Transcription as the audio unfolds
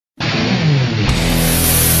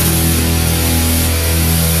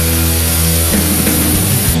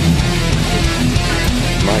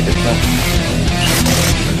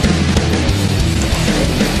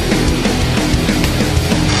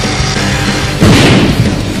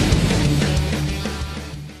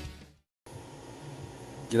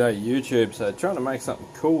G'day YouTube, so trying to make something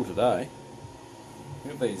cool today.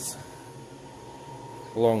 Look at these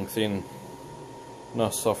long, thin,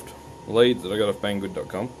 nice soft leads that I got off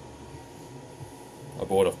banggood.com. I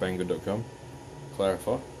bought off banggood.com,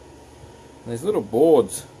 clarify. And these little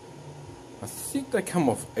boards, I think they come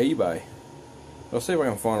off eBay. I'll see if I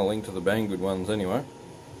can find a link to the Banggood ones anyway.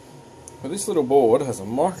 But this little board has a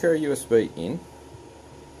micro USB in,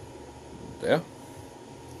 there,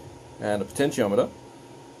 and a potentiometer,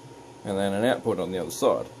 and then an output on the other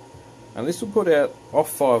side. And this will put out off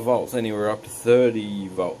 5 volts anywhere up to 30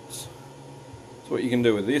 volts. So what you can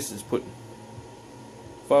do with this is put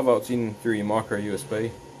 5 volts in through your micro USB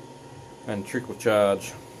and trickle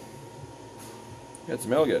charge. Got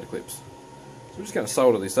some alligator clips. So we're just going to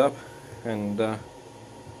solder this up and we'll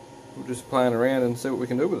just play around and see what we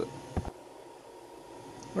can do with it.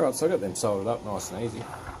 Alright, so I got them soldered up nice and easy.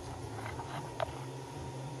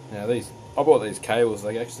 Now I bought these cables,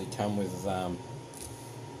 they actually come with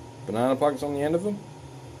banana plugs on the end of them.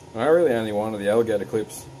 And I really only wanted the alligator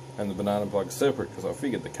clips and the banana plugs separate because I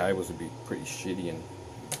figured the cables would be pretty shitty and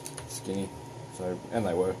skinny. So, and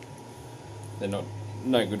they were. They're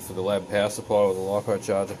no good for the lab power supply or the LiPo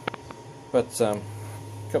charger. But a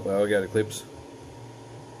couple of alligator clips.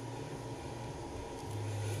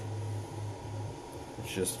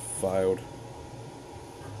 Which just failed.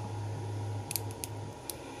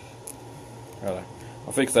 Righto,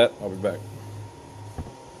 I'll fix that, I'll be back.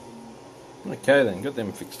 Okay then, got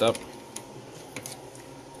them fixed up.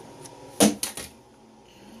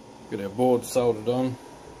 Got our board soldered on.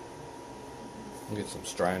 I'll get some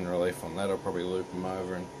strain relief on that, I'll probably loop them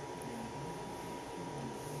over and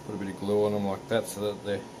put a bit of glue on them like that so that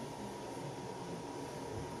they're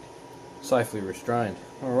safely restrained.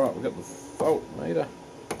 Alright, we've got the voltmeter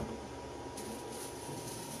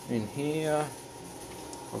in here.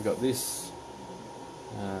 I've got this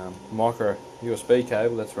micro USB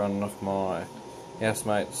cable that's running off my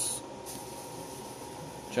housemate's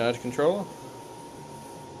charge controller.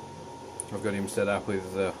 I've got him set up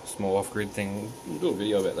with a small off-grid thing. We'll do a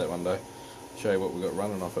video about that one day. Show you what we've got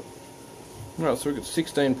running off it. Alright, so we've got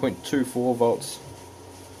 16.24 volts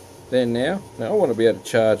there now. Now I want to be able to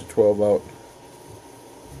charge a 12 volt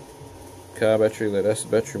car battery, lead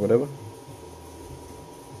acid battery, whatever.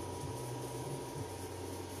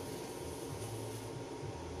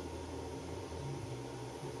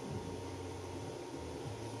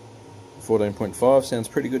 .5 sounds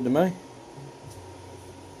pretty good to me.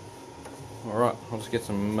 Alright, I'll just get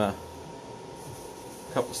some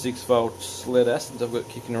couple of 6 volts lead acids I've got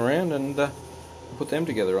kicking around and put them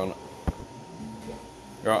together on it.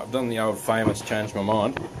 Alright, I've done the old famous change my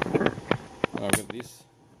mind. I've got this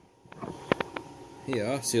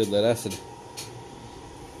here, sealed lead acid.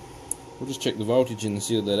 We'll just check the voltage in the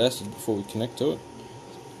sealed lead acid before we connect to it,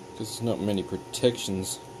 because there's not many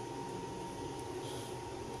protections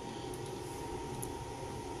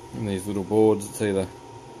in these little boards. It's either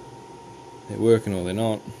they're working or they're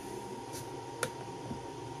not.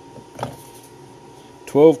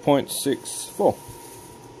 12.64.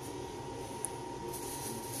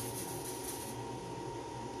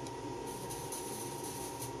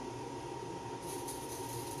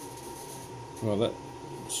 Well, that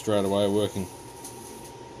straight away working.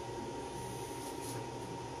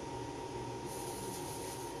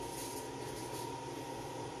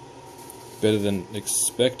 Better than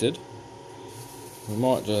expected. We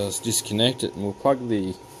might just disconnect it and we'll plug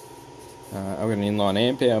the I've got an inline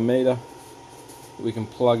amp hour meter that we can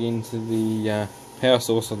plug into the power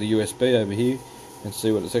source of the USB over here and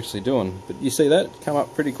see what it's actually doing. But you see that come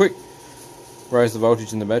up pretty quick, raise the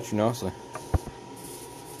voltage in the battery nicely.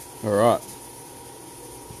 Alright,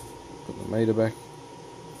 put the meter back.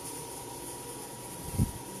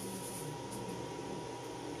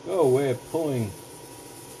 Oh, we're pulling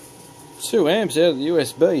 2 amps out of the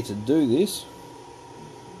USB to do this.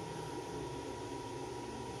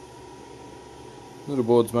 Little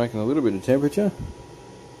board's making a little bit of temperature.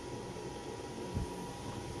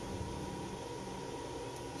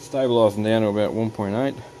 Stabilising down to about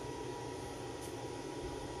 1.8.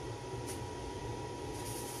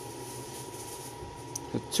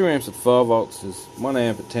 So 2 amps at 5 volts is 1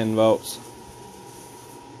 amp at 10 volts.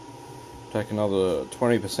 Take another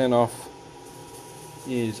 20% off.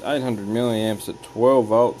 Is 800 milliamps at 12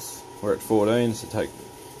 volts. We're at 14, so take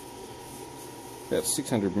about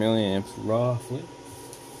 600 milliamps roughly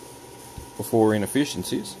before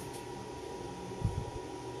inefficiencies.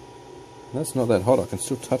 That's not that hot, I can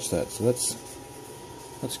still touch that, so that's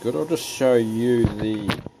good. I'll just show you the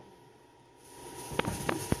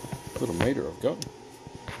little meter I've got.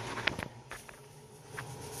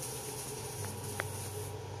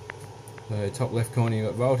 So top left corner you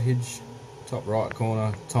got voltage, top right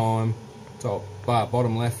corner time, top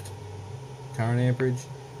bottom left current amperage,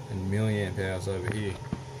 and milliamp hours over here.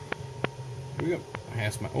 We got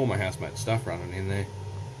all my housemate stuff running in there.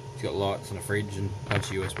 It's got lights and a fridge and a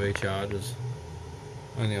bunch of USB chargers.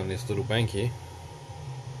 Only on this little bank here.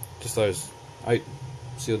 Just those 8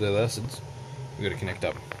 sealed lead acids. We've got to connect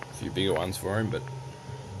up a few bigger ones for him, but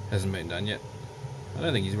hasn't been done yet. I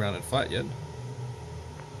don't think he's run it flat yet.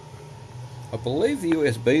 I believe the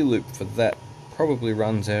USB loop for that probably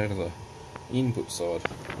runs out of the input side,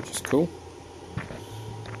 which is cool.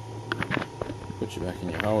 Put you back in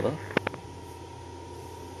your holder.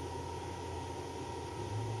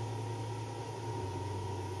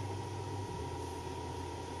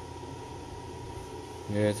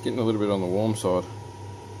 Yeah, it's getting a little bit on the warm side.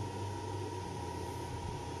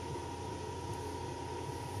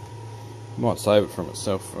 Might save it from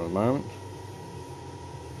itself for a moment.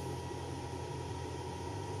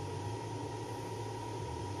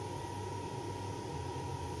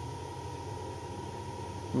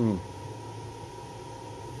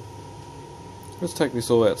 Let's take this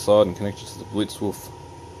all outside and connect it to the blitzwolf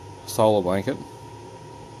solar blanket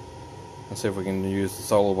and see if we can use the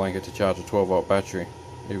solar blanket to charge a 12-volt battery,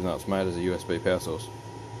 even though it's made as a USB power source.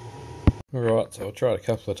 Alright, so I tried a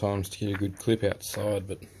couple of times to get a good clip outside,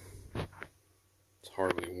 but it's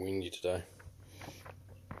horribly windy today.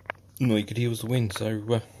 And all you could hear was the wind,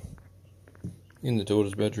 so in the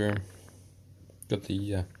daughter's bedroom, got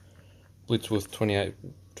the blitzwolf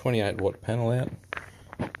 28 watt panel out,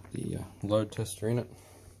 the load tester in it,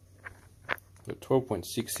 got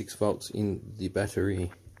 12.66 volts in the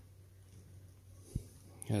battery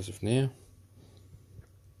as of now.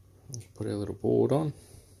 Let's put our little board on.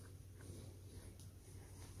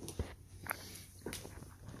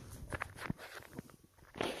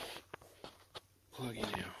 Plug in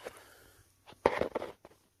our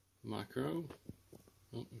micro.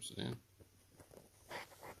 Oh, upside down.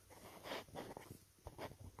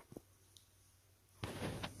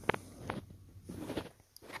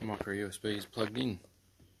 Micro USB is plugged in.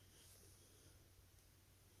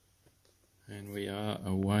 And we are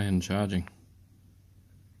away and charging.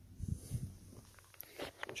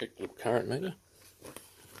 Check the current meter.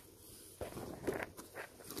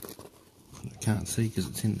 I can't see because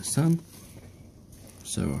it's in the sun.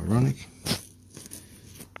 So ironic.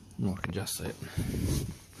 I can just see it.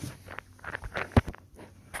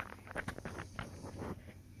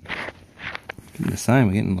 Getting the same,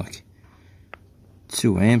 we're getting like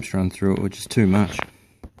 2 amps run through it, which is too much.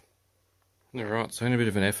 Alright, so in a bit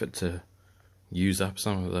of an effort to use up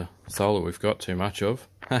some of the solar we've got too much of.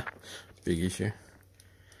 Big issue.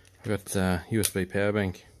 We've got USB power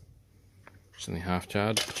bank. It's only half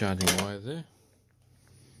charged, charging away there.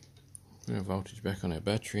 Bit of voltage back on our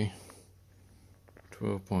battery.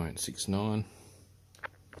 12.69.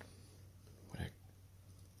 Put our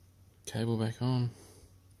cable back on.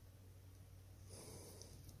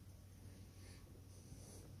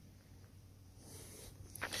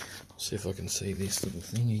 I'll see if I can see this little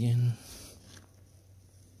thing again.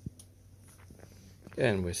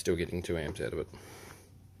 And we're still getting 2 amps out of it.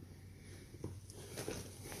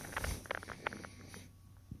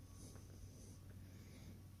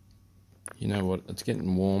 You know what, it's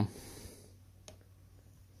getting warm.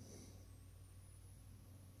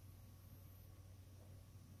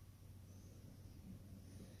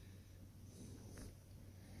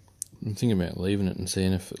 I'm thinking about leaving it and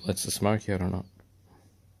seeing if it lets the smoke out or not.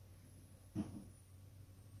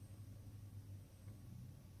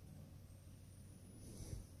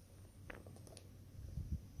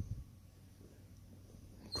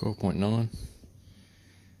 .9.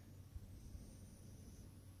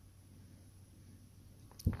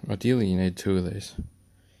 Ideally you need 2 of these.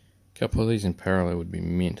 A couple of these in parallel would be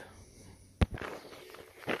mint.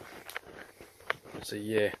 So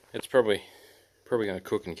yeah, it's probably going to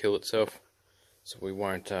cook and kill itself. So we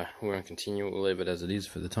won't continue it. We'll leave it as it is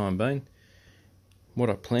for the time being. What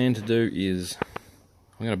I plan to do is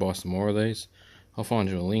I'm going to buy some more of these. I'll find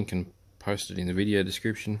you a link and post it in the video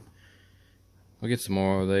description. I'll get some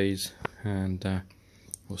more of these and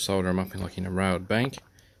we'll solder them up in a railed bank,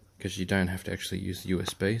 because you don't have to actually use the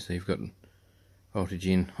USB. So you've got voltage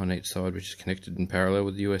in on each side, which is connected in parallel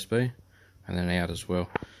with the USB, and then out as well.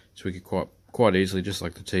 So we could quite easily, just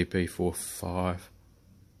like the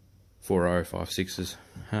TP4056s,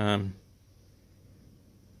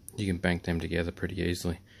 you can bank them together pretty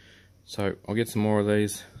easily. So I'll get some more of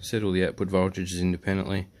these, set all the output voltages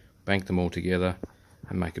independently, bank them all together,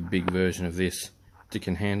 and make a big version of this that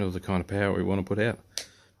can handle the kind of power we want to put out.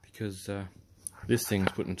 Because this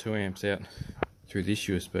thing's putting 2 amps out through this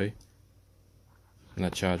USB, And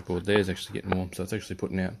that charge board there is actually getting warm, so it's actually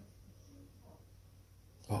putting out.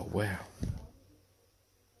 Oh wow.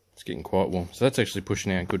 It's getting quite warm. So that's actually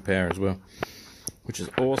pushing out good power as well, which is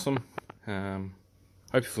awesome.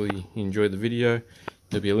 Hopefully you enjoyed the video.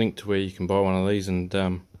 There'll be a link to where you can buy one of these, and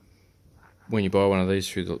when you buy one of these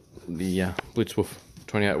through the blitzwolf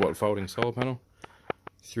 28 watt folding solar panel,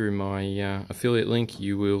 through my affiliate link,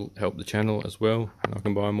 you will help the channel as well, and I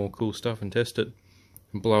can buy more cool stuff and test it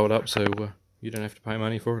and blow it up, so you don't have to pay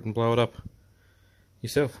money for it and blow it up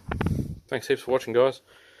yourself. Thanks heaps for watching, guys.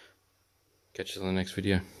 Catch you in the next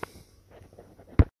video.